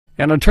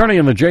An attorney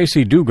in the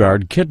J.C.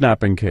 Dugard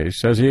kidnapping case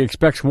says he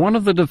expects one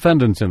of the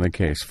defendants in the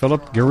case,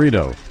 Phillip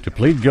Garrido, to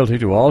plead guilty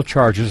to all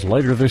charges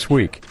later this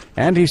week.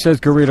 And he says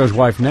Garrido's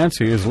wife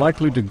Nancy is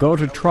likely to go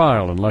to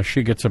trial unless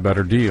she gets a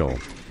better deal.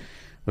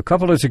 The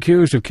couple is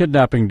accused of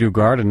kidnapping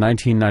Dugard in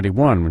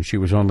 1991 when she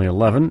was only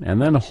 11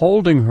 and then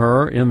holding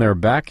her in their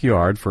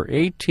backyard for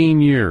 18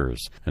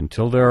 years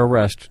until their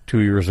arrest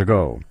 2 years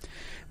ago.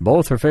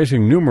 Both are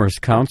facing numerous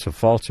counts of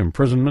false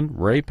imprisonment,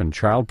 rape, and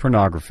child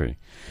pornography.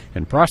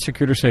 And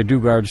prosecutors say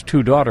Dugard's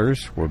 2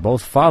 daughters were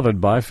both fathered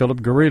by Phillip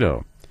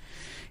Garrido.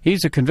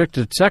 He's a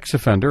convicted sex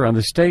offender, and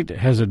the state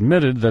has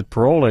admitted that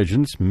parole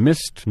agents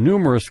missed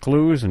numerous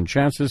clues and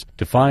chances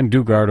to find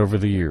Dugard over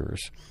the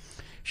years.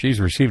 She's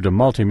received a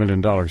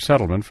multi-million-dollar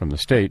settlement from the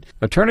state.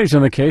 Attorneys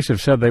in the case have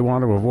said they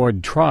want to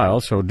avoid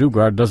trial so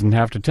Dugard doesn't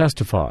have to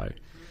testify.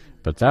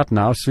 But that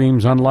now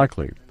seems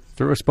unlikely.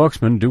 Through a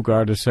spokesman,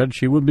 Dugard has said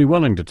she would be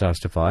willing to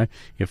testify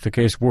if the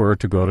case were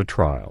to go to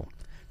trial.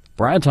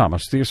 Brian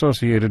Thomas, The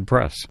Associated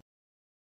Press.